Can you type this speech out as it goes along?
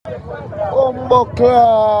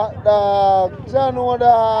Buckler, dog. Jano,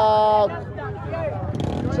 dog.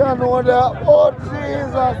 Jano, dog. Oh,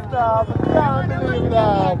 Jesus, dog. I can't believe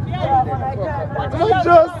that. You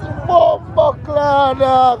just Buckler,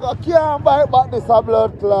 dog. I can't bite back this a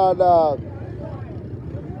blood clot, dog.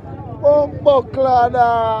 Buckler,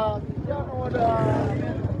 dog. Jano, dog.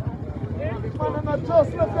 Man, I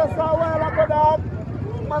just left us a while ago, dog.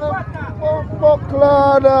 Man,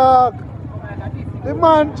 Buckler, dog. The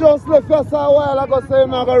man just left us a while ago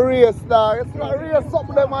saying I'm going to race, dog. It's not race up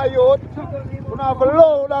them, my youth. You have to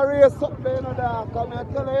load a race up there, you know, dog. Come here,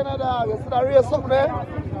 tell you, you know, dog. It's not race up there.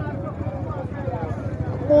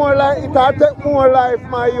 More like, it'll take more life,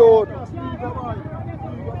 my youth.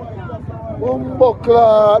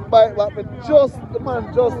 Buckler, bike back. The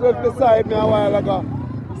man just left beside me a while ago.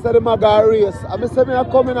 Said I'm going to race. And I said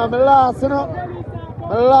I'm coming and I'm last, you know.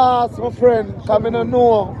 My last, my friend, because I don't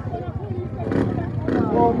know.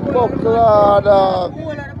 Buckler, dog.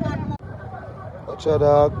 Watch out,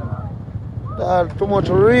 dog. Dog, too much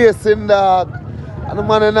racing, dog. And the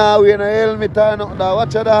man now wearing a helmet and nothing, dog.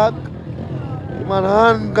 Watch out, dog. The man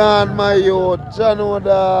handgun, my youth. Jano,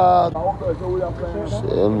 dog.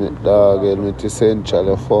 Helmet, dog. Helmet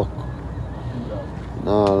essential, fuck.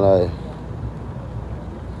 No lie.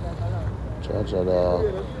 Watch out,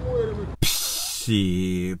 dog.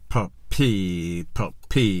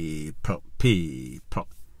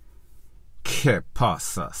 Que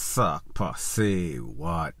pasa, suck, say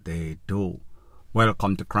what they do.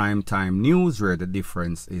 Welcome to Crime Time News, where the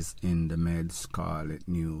difference is in the meds. Call it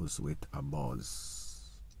news with a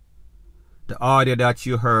buzz. The audio that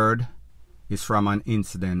you heard is from an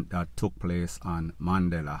incident that took place on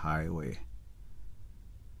Mandela Highway.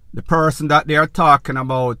 The person that they are talking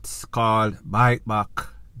about, called Bike Back,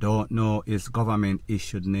 don't know his government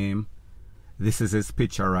issued name. This is his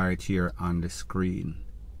picture right here on the screen.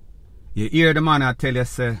 You hear the man I tell you,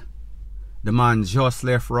 say, the man just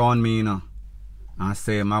left round me, you know, and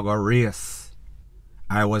say, I'm going to race.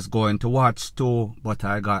 I was going to watch too, but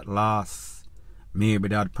I got lost. Maybe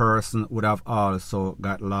that person would have also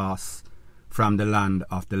got lost from the land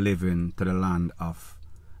of the living to the land of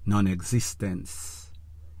non-existence.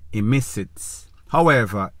 He missed it.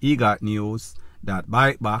 However, he got news that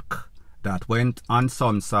Bike Back, that went on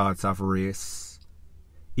some sorts of race,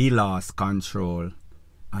 he lost control,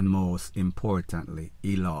 and most importantly,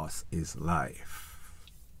 he lost his life.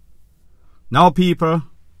 Now people,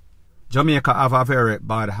 Jamaica have a very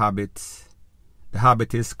bad habit. The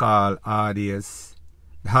habit is called RDS.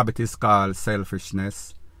 The habit is called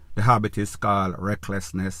selfishness. The habit is called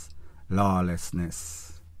recklessness,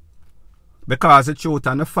 lawlessness. Because the truth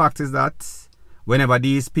and the fact is that whenever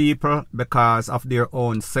these people, because of their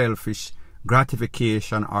own selfish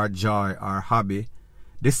gratification or joy or hobby,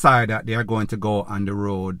 decide that they are going to go on the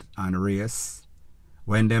road and race,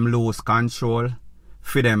 when them lose control,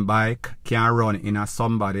 for them bike can run in a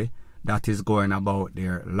somebody that is going about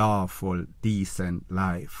their lawful, decent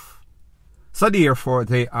life. So therefore,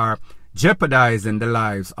 they are jeopardizing the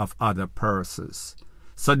lives of other persons.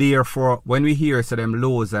 So therefore, when we hear so them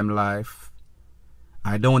lose them life,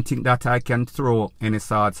 I don't think that I can throw any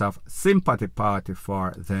sorts of sympathy party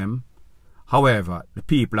for them. However, the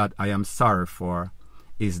people that I am sorry for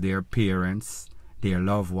is their parents, their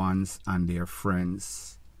loved ones, and their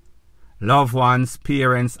friends. Loved ones,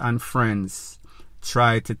 parents, and friends,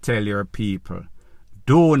 try to tell your people,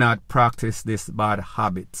 do not practice this bad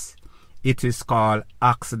habit. It is called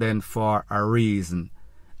accident for a reason.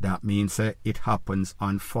 That means it happens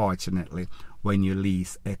unfortunately when you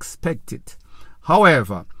least expect it.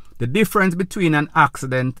 However, the difference between an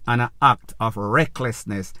accident and an act of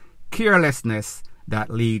recklessness, carelessness that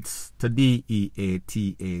leads to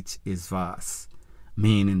DEATH is vast,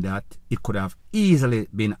 meaning that it could have easily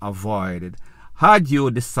been avoided had you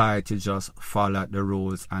decided to just follow the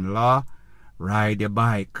rules and law, ride your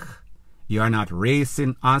bike. You are not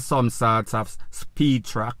racing on some sorts of speed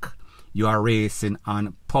track, you are racing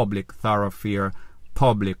on public thoroughfare,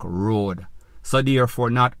 public road. So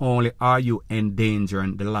therefore, not only are you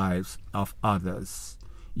endangering the lives of others,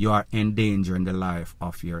 you are endangering the life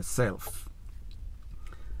of yourself.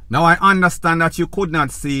 Now I understand that you could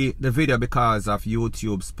not see the video because of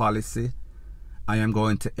YouTube's policy. I am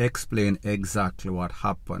going to explain exactly what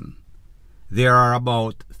happened. There are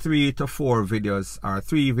about 3 to 4 videos, or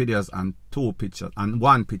 3 videos and 2 pictures, and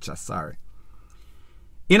 1 picture, sorry.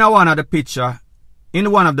 In one of the videos,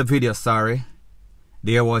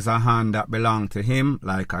 there was a hand that belonged to him,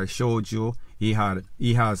 like I showed you. He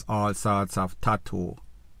has all sorts of tattoo.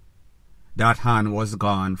 That hand was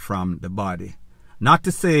gone from the body. Not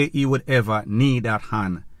to say he would ever need that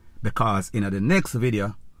hand, because in the next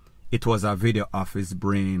video, It was a video of his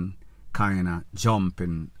brain kinda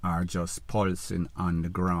jumping or just pulsing on the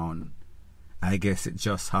ground. I guess it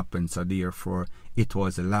just happened, so therefore it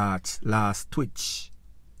was the last twitch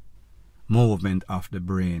movement of the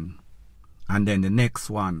brain. And then the next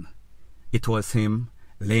one, it was him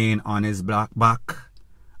laying on his black back,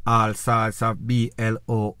 all sorts of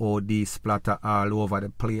BLOOD splatter all over the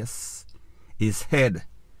place. His head,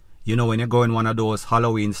 you know when you go in one of those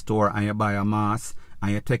Halloween store and you buy a mask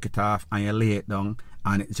and you take it off and you lay it down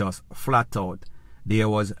and it just flat out. There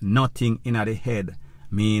was nothing in the head,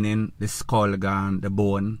 meaning the skull gone, the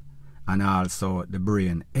bone, and also the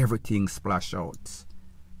brain. Everything splash out.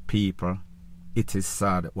 People, it is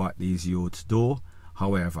sad what these youths do.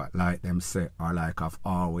 However, like them say, or like I've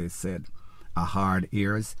always said, a hard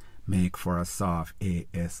ears make for a soft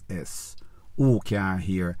ASS. Who can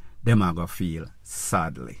hear, them I go feel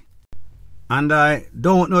sadly. And I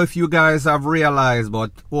don't know if you guys have realized,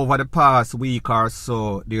 but over the past week or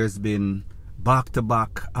so, there's been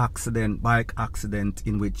back-to-back accident, bike accident,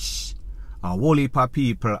 in which a whole heap of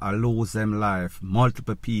people are lose them life,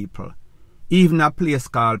 multiple people. Even a place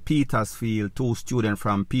called Petersfield, 2 students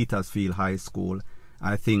from Petersfield High School,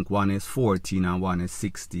 I think one is 14 and one is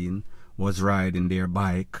 16, was riding their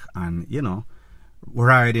bike and, you know,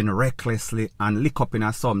 riding recklessly and lick up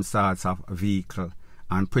in some sorts of vehicle,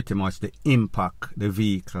 and pretty much the impact the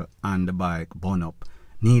vehicle and the bike burn up.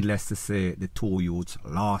 Needless to say, the 2 youths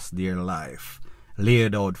lost their life,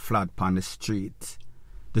 laid out flat on the street.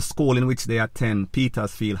 The school in which they attend,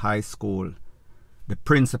 Petersfield High School, the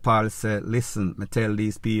principal said, listen, me tell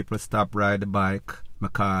these people stop ride the bike, me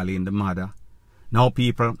call in the mother. Now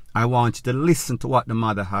people, I want you to listen to what the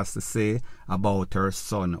mother has to say about her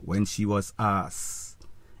son when she was asked.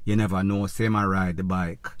 You never know, say I ride the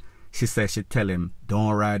bike. She said she tell him,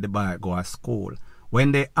 don't ride the bike, go to school.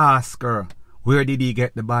 When they ask her, where did he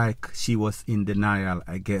get the bike? She was in denial,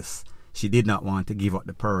 I guess. She did not want to give up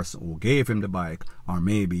the person who gave him the bike, or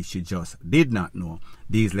maybe she just did not know.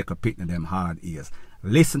 These little picking them hard ears.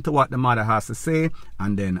 Listen to what the mother has to say,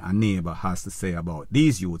 and then a neighbor has to say about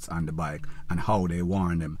these youths on the bike and how they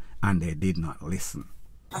warned them, and they did not listen.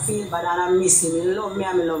 I feel bad and I miss him. He love me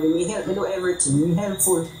and I love him. He help me do everything. He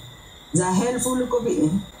helpful. He's a helpful little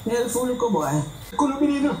bit. Helpful little boy. Couldn't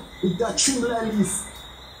believe it. With that tremble I leave.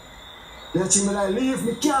 That tremble I leave,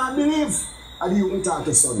 me can't believe. And you can talk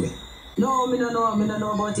to Sunday. No, me don't know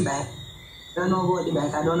about the bike. I don't know about the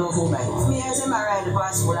bike. I don't know who bike. Me I say I ride the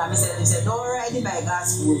bus school and he said, don't ride the bike at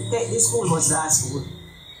school. Take the school bus to school.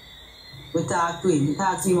 We talk to him. We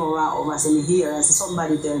talk to him over. Say me here. I say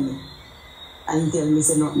somebody tell me. And he tell me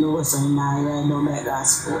say no son, I ride no bike at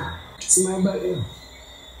school. See my bike here.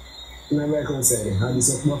 My bike outside there. And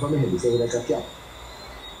this come up from my head. So like a cap.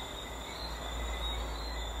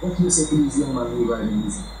 What do you say to these young man who riding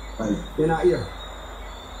this bike? They're not here.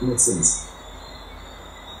 Makes sense.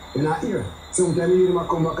 They're not here. Sometimes you them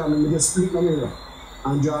come back and me just split my mirror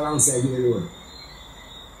and draw alongside the road.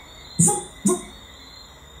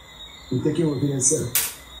 You take you out to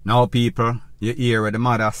yourself. Now people, you hear what the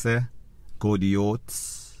mother say? Good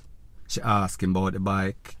youths. She ask him about the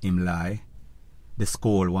bike, him lie. The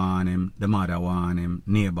school want him, the mother want him,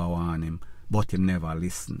 neighbor want him, but him never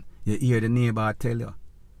listen. You hear the neighbor tell you?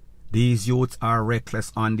 These youths are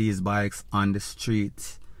reckless on these bikes on the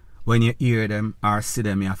street. When you hear them or see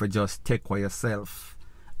them, you have to just take for yourself.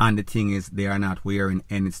 And the thing is, they are not wearing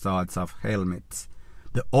any sorts of helmets.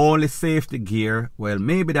 The only safety gear, well,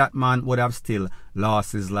 maybe that man would have still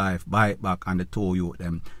lost his life, bike back on the 2 youth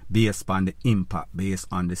them, based on the impact, based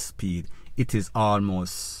on the speed. It is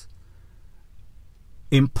almost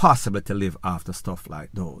impossible to live after stuff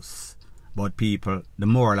like those. But people, the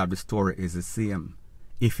moral of the story is the same.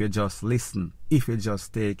 If you just listen, if you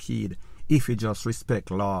just take heed, if you just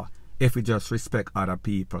respect law, if you just respect other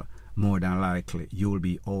people, more than likely you'll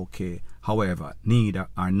be okay. However, neither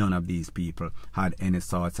or none of these people had any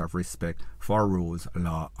sorts of respect for rules,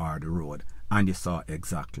 law, or the road. And you saw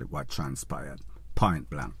exactly what transpired. Point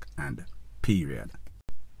blank and period.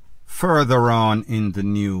 Further on in the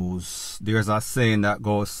news, there's a saying that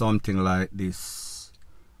goes something like this: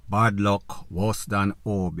 bad luck worse than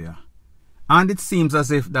Obia. And it seems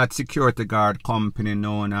as if that security guard company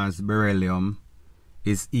known as Beryllium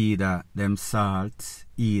is either them salt,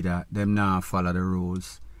 either them not follow the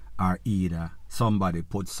rules, or either somebody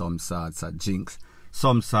put some sorts of jinx,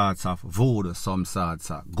 some sorts of voodoo, some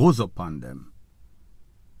sorts of goes up on them.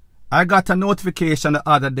 I got a notification the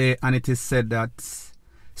other day and it is said that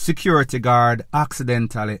security guard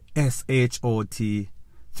accidentally SHOT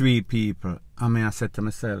 3 people. I mean, I said to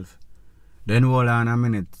myself, then hold on a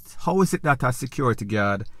minute, how is it that a security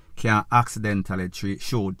guard can accidentally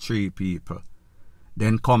shoot 3 people.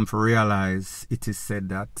 Then come to realize it is said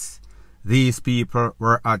that these people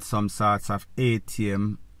were at some sorts of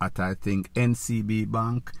ATM at, I think, NCB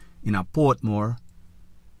Bank in a Portmore,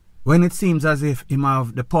 when it seems as if him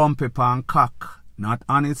have the pump and cock, not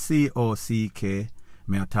on his COCK,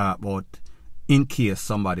 me I talk about in case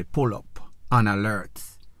somebody pull up on alert.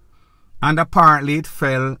 And apparently it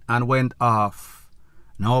fell and went off.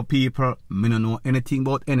 Now people, me don't know anything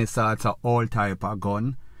about any sort of all type of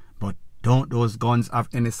gun, but don't those guns have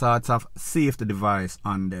any sort of safety device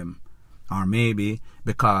on them? Or maybe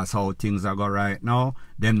because how things are going right now,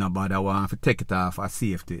 them no bother want to take it off as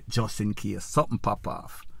safety just in case something pop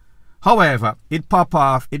off. However, it pop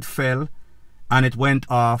off, it fell, and it went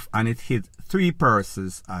off and it hit 3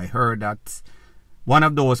 persons. I heard that one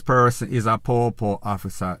of those persons is a POPO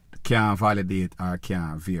officer, can't validate or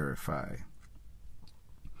can't verify.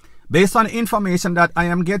 Based on the information that I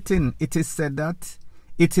am getting, it is said that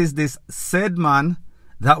it is this said man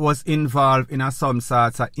that was involved in some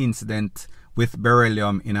sort of incident with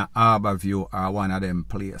beryllium in a Harbour View or one of them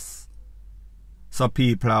place. So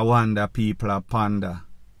people are wonder, people are ponder.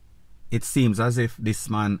 It seems as if this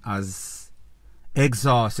man has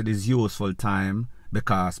exhausted his useful time,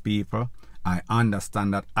 because people, I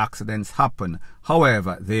understand that accidents happen.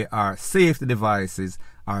 However, there are safety devices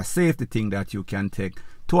or safety things that you can take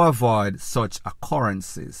to avoid such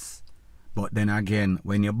occurrences. But then again,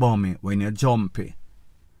 when you're bummy, when you're jumpy,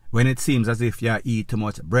 when it seems as if you eat too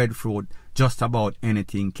much breadfruit, just about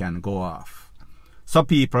anything can go off. So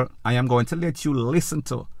people, I am going to let you listen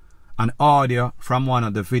to an audio from one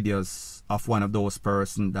of the videos of one of those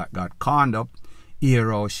persons that got conned up.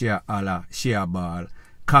 Hero, share Allah, share ball,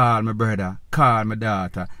 call my brother, call my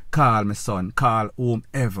daughter, call my son, call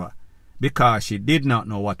whomever, because she did not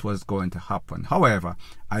know what was going to happen. However,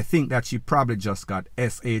 I think that she probably just got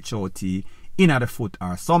SHOT in at the foot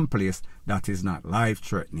or someplace that is not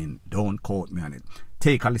life-threatening. Don't quote me on it.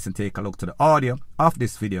 Take a listen, take a look to the audio of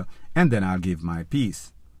this video, and then I'll give my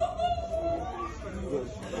piece.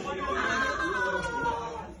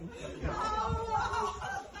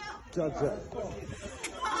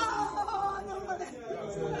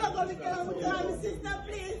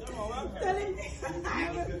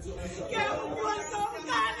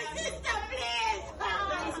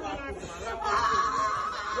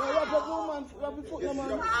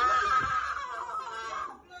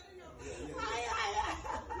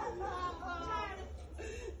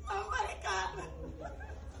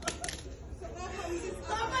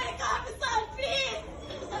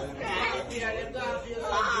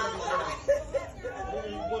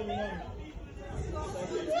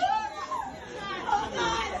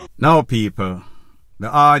 Now people, the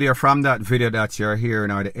audio from that video that you're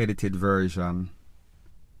hearing or the edited version,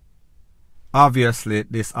 obviously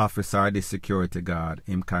this officer, this security guard,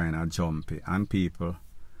 him kind of jumpy, and people,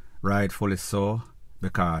 rightfully so,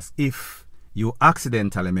 because if you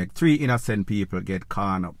accidentally make 3 innocent people get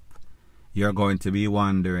caught up, you're going to be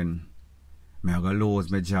wondering, am I going to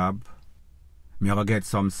lose my job? Am I going to get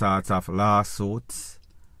some sort of lawsuits?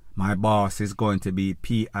 My boss is going to be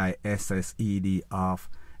PISSED-off.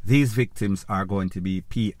 These victims are going to be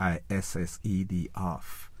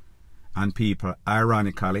PISSED-off. And people,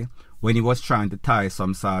 ironically, when he was trying to tie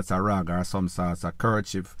some sort of rag or some sort of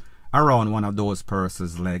kerchief around one of those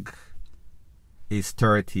persons' leg, his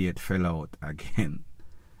 38 fell out again.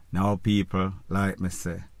 Now people, like me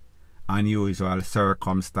say, unusual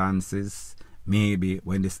circumstances, maybe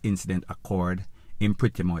when this incident occurred, him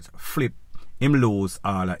pretty much flip, him lose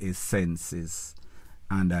all of his senses.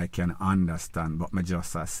 And I can understand, but me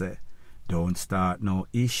just say, don't start no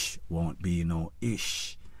ish, won't be no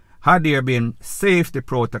ish. Had there been safety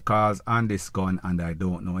protocols on this gun and I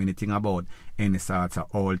don't know anything about any sort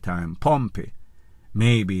of all-time pumpy,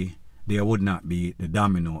 maybe there would not be the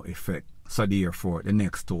domino effect. So therefore, the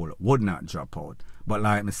next tool would not drop out. But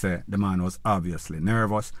like me say, the man was obviously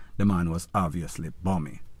nervous, the man was obviously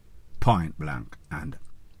bummy. Point blank and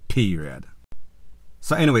period.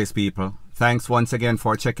 So anyways people, thanks once again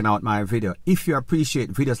for checking out my video. If you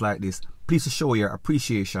appreciate videos like this, please show your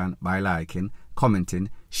appreciation by liking, commenting,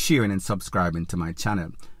 sharing and subscribing to my channel.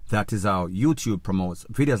 That is how YouTube promotes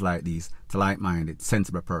videos like these to like-minded,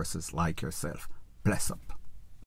 sensible persons like yourself. Bless up.